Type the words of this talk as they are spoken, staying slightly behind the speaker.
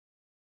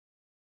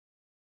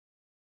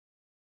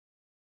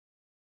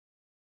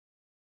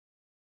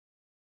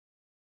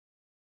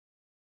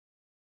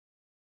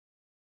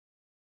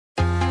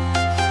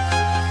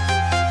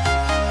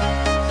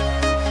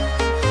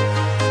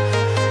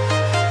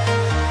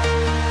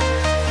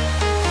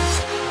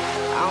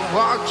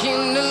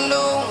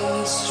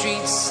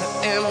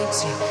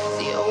empty.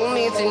 The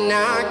only thing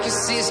I can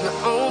see is my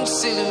own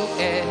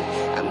silhouette.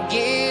 I'm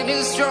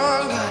getting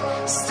stronger,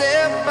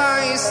 step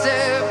by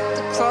step.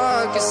 The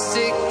clock is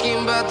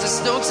ticking, but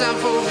there's no time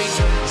for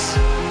regrets.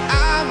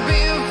 I've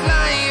been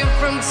flying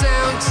from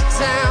town to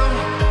town,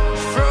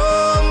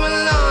 from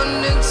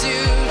London to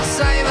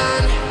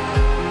Taiwan.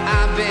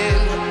 I've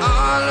been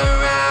all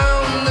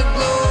around the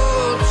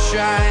globe,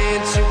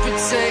 trying to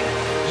protect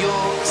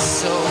your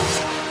soul.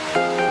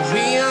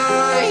 We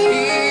are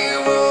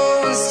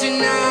heroes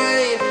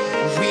tonight.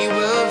 We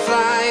will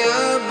fly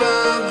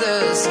above the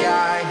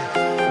sky.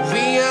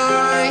 We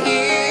are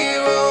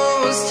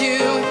heroes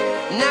tonight.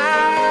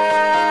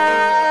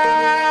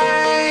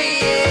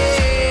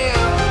 Yeah.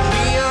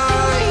 We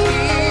are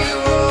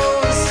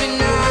heroes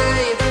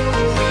tonight.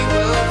 We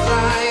will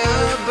fly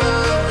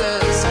above the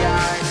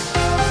sky.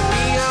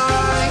 We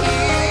are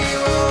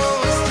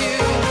heroes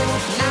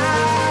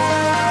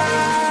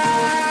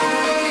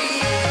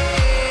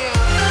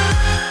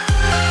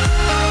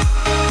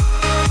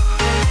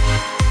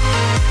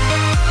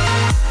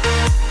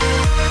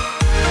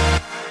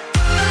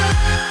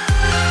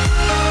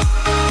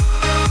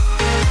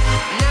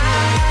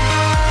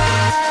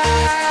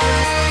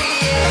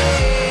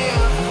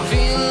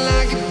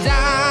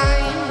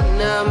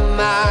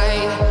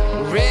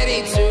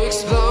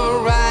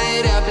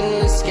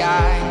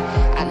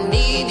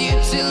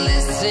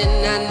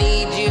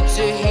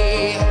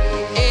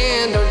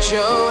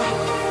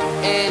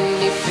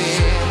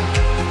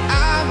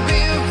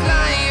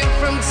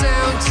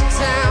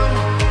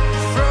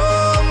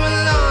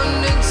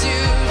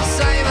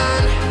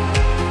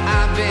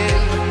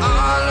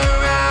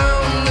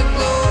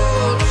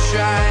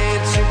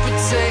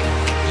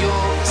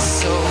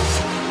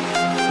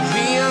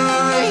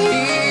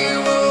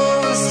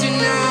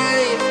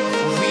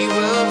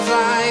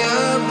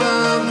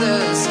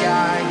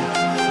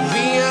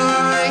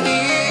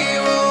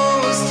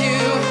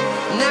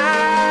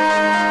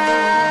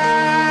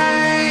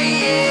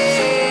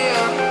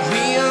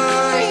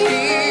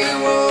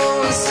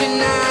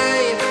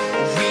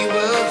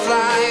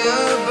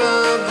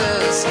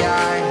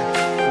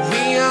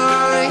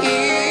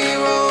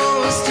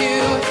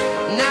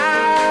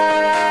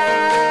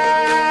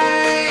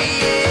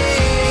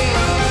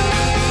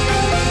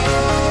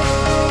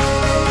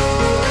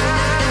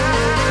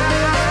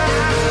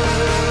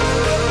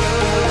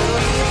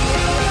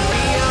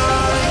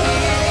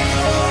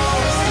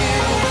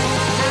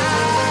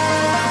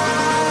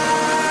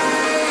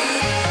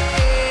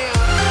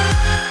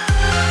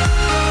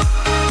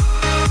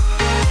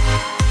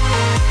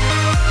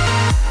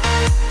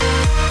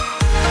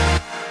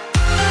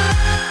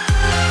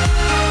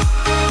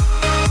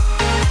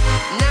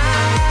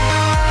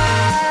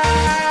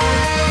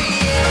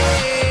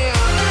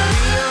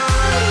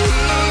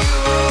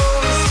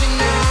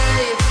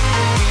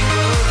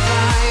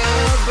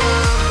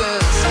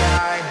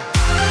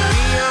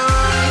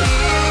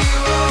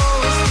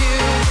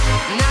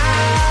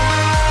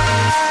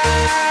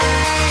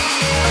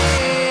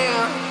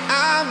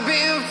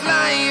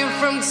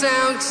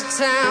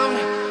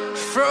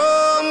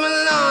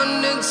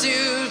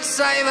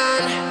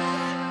Taiwan.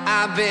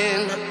 I've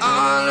been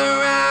all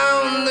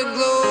around the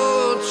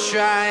globe,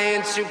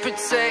 trying to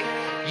protect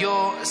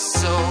your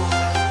soul.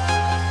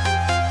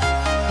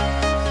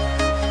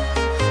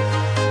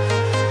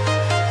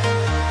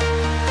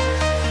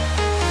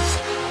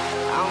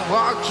 I'm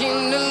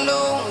walking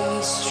alone,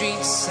 the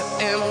streets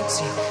are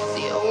empty.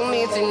 The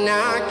only thing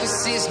I can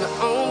see is my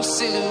own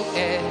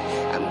silhouette.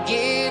 I'm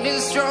getting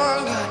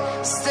stronger,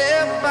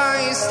 step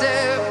by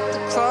step. The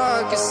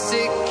clock is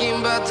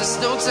ticking, but there's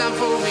no time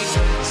for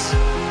regrets.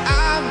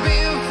 I've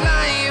been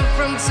flying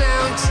from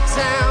town to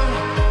town,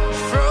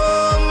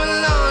 from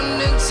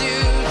London to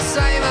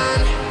Taiwan.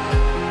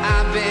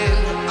 I've been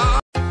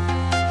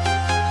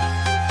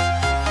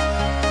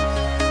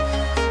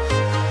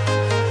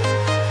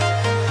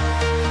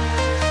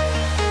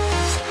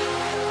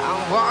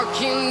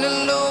walking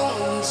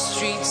alone, the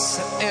streets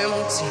are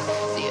empty.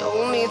 The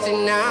only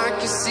thing I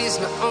can see is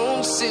my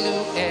own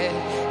silhouette.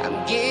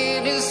 I'm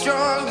getting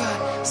stronger,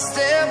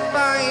 step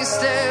by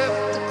step.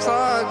 The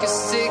clock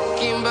is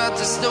ticking, but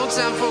there's no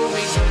time for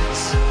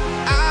regrets.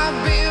 I've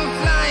been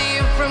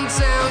flying from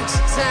town to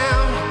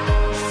town,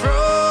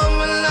 from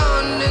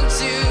London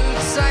to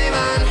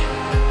Taiwan.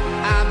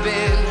 I've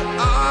been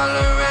all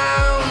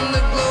around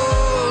the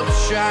globe,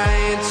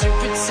 trying to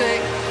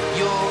protect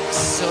your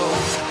soul.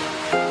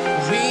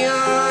 We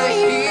are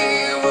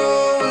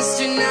heroes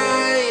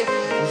tonight.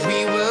 We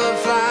will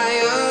fly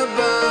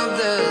above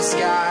the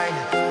sky.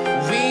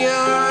 We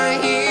are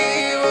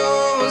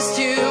heroes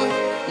tonight.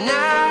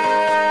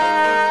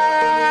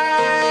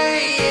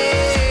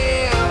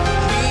 Yeah.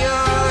 We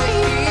are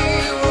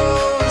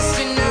heroes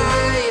tonight.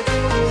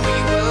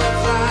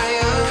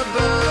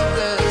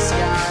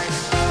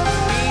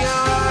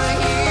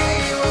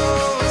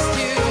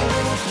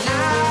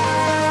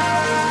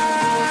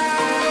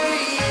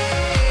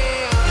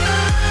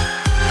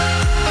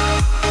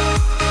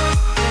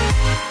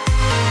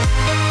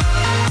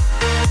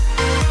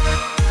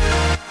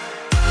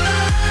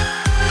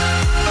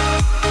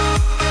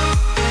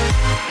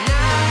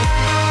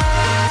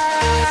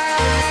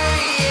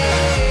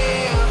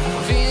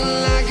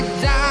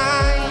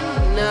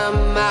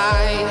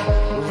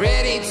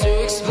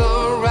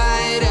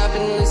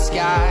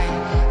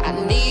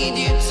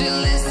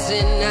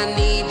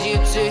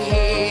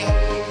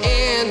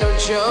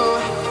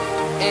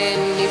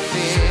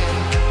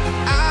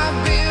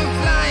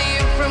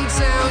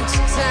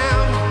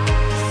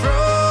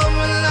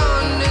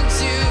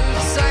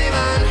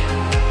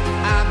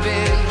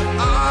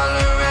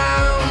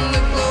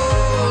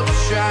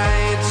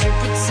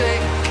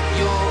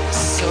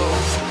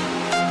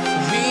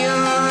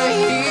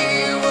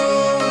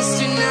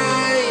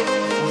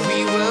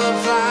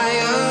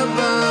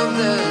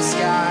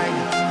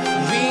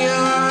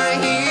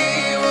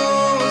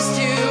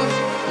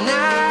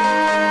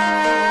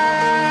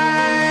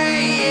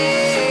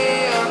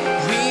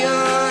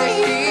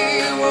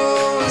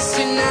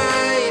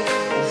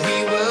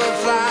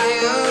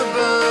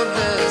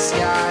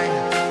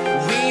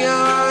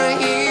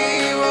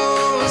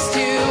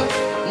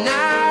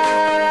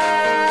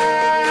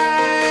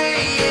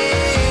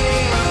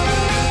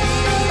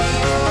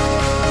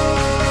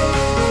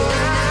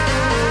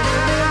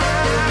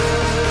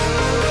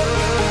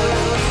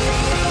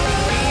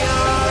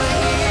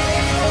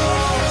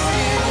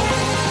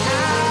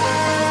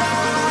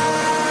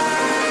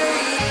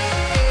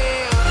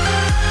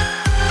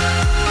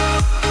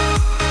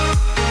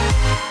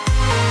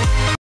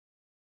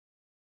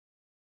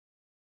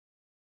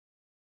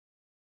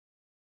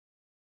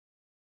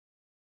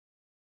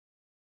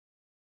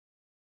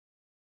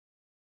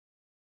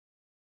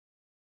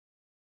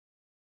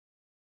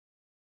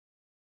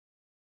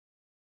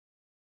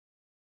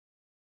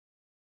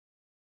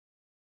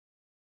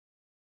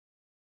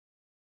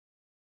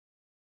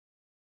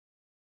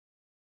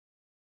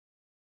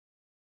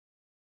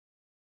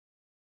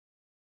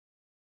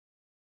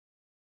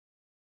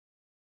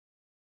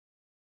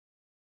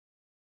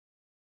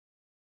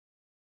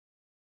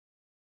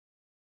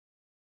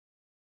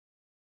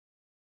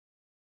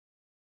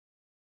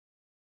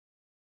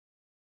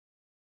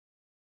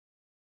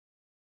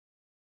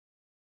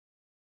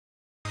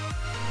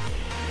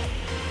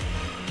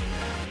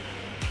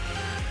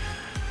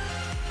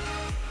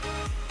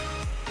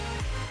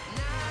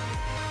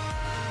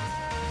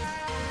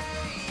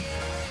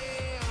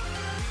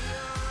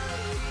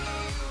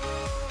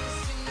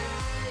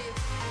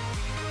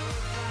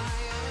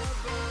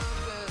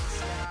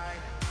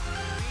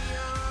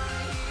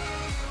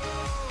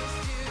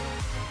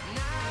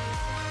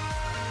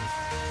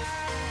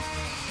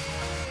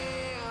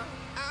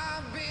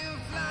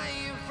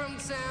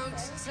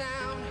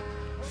 town,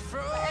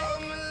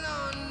 from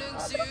London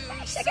to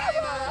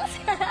Chegamos!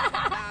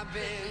 I've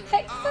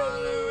been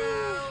all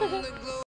around the globe.